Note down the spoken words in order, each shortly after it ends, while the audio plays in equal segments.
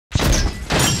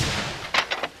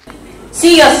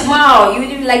See your smile, you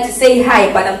wouldn't like to say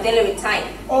hi, but I'm dealing with time.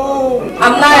 Oh.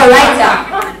 I'm not a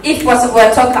writer, if possible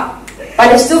a talker,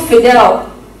 but I'm still Fidel,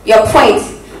 your poet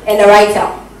and a writer.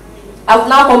 I've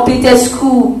now completed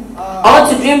school. I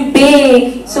want to dream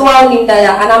big, so I want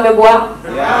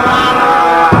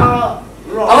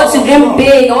to dream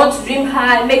big, I want to dream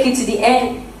high, make it to the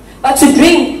end. But to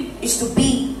dream is to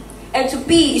be, and to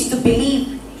be is to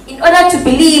believe. In order to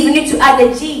believe, you need to add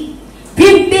a G.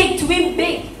 Dream big to win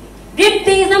big. Dream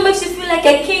things that makes you feel like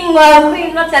a king or a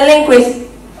queen, not a linguist.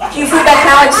 You feel that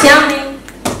how it's yummy.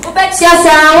 But just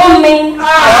a woman.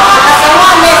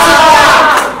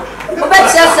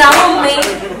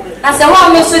 As a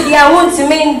woman, so the I want to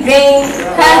mean dream.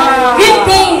 Dream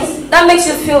things that makes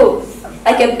you feel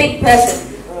like a big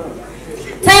person.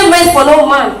 Time waits for no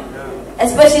man,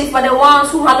 especially for the ones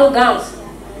who handle guns.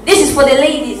 This is for the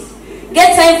ladies.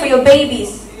 Get time for your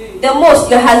babies, the most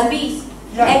your husbands.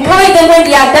 Encourage them when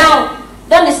they are down.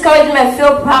 Don't discourage them and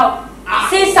feel proud.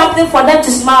 Say something for them to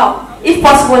smile. If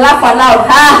possible, laugh aloud.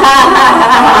 Ha ha ha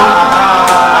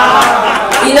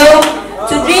ha. You know,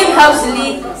 to dream helps to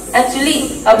lead, and to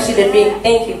lead helps you to dream.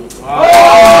 Thank you.